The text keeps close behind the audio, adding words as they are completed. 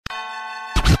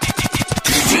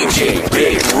DJ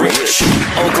Big Rich,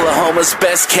 Oklahoma's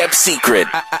best kept secret.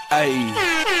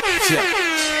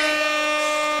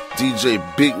 DJ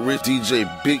Big Rich,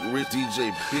 DJ Big Rich,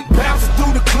 DJ Big Rich. Bouncing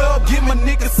through the club, give my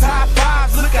niggas high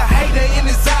fives. Look a hater in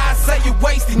his eyes, say you're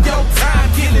wasting your time.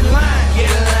 Get in line, get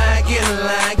in line, get in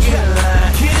line, get in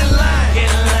line, get in line,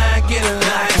 get in line, get in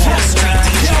line.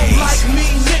 You don't like me,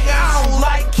 nigga, I don't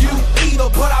like you either.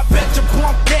 But I bet your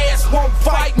punk ass won't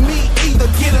fight me either.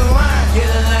 Get in line, get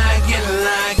in line, get in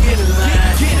line, get in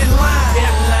line, get in line, get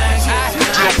in line.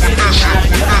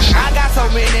 I got so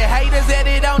many haters that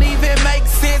it don't even make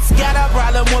sense. Got a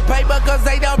problem with paper cause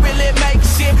they don't really make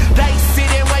shit. They sit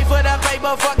and wait for the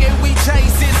paper, fucking we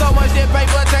chase it. So much that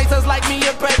paper chasers like me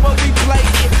and paper, we play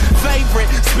it. Favorite,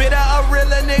 spitter a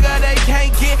realer nigga they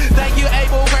can't get. Thank you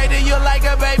Abel Rader, you like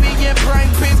a baby in brain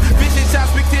pits. Vicious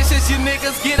shots fictitious, you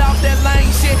niggas get off that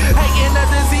lame shit. Hating the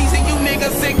disease and you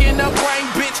niggas sick in the brain,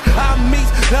 bitch. I'm Meech,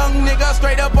 young nigga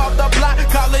straight up off the block.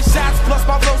 Calling shots, plus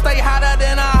my flow stay hotter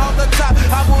than I hold the top.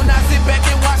 I will not sit back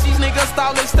and watch these niggas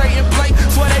stalling straight in play.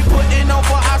 Swear they putting on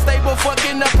for our stable,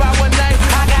 fucking up our name.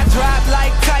 I got drive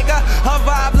like Tiger, a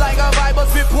vibe like a Bible.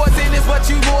 Spit poison is what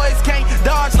you boys can't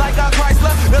dodge like a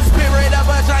Chrysler. The spirit of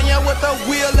a giant with the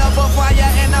wheel of a fire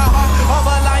and the heart of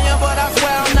a lion. But I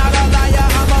swear I'm not a liar,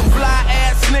 I'm a fly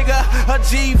ass nigga. A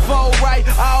G4, right?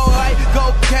 Alright,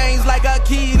 cocaine's like a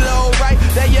kilo, right?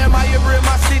 They admire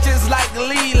my stitches like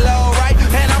Lilo, right?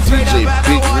 And I'm straight up out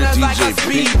the waters like a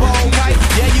speedboat, right?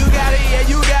 Yeah, you got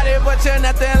it, but you're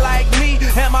nothing like me.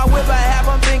 And my whip I have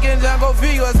them thinking Jungle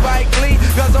Fever, Spike Lee.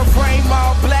 Cause the frame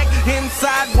all black,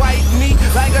 inside white meat.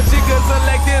 Like a chicken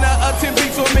selecting a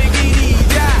 10-piece for Mickey.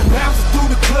 Bouncing through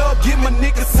the club, give my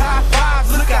niggas high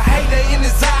fives. Look a hater in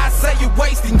his eyes, say you're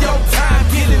wasting your time.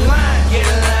 Get in line, get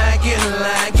in line, get in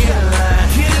line, get in line,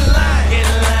 get in line, get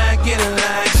in line, get in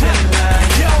line, get in line.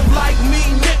 You don't like me,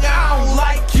 nigga, I don't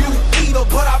like you either.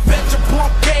 But I bet your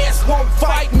punk ass won't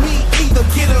fight me either.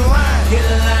 Get in line, get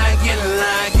in line, get in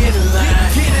line, get in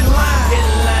line, get in line, get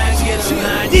in line, get in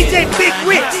line. DJ Big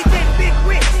Rich.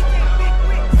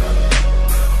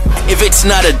 If it's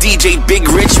not a DJ Big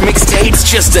Rich mixtape, it's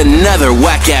just another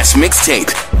whack ass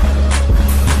mixtape.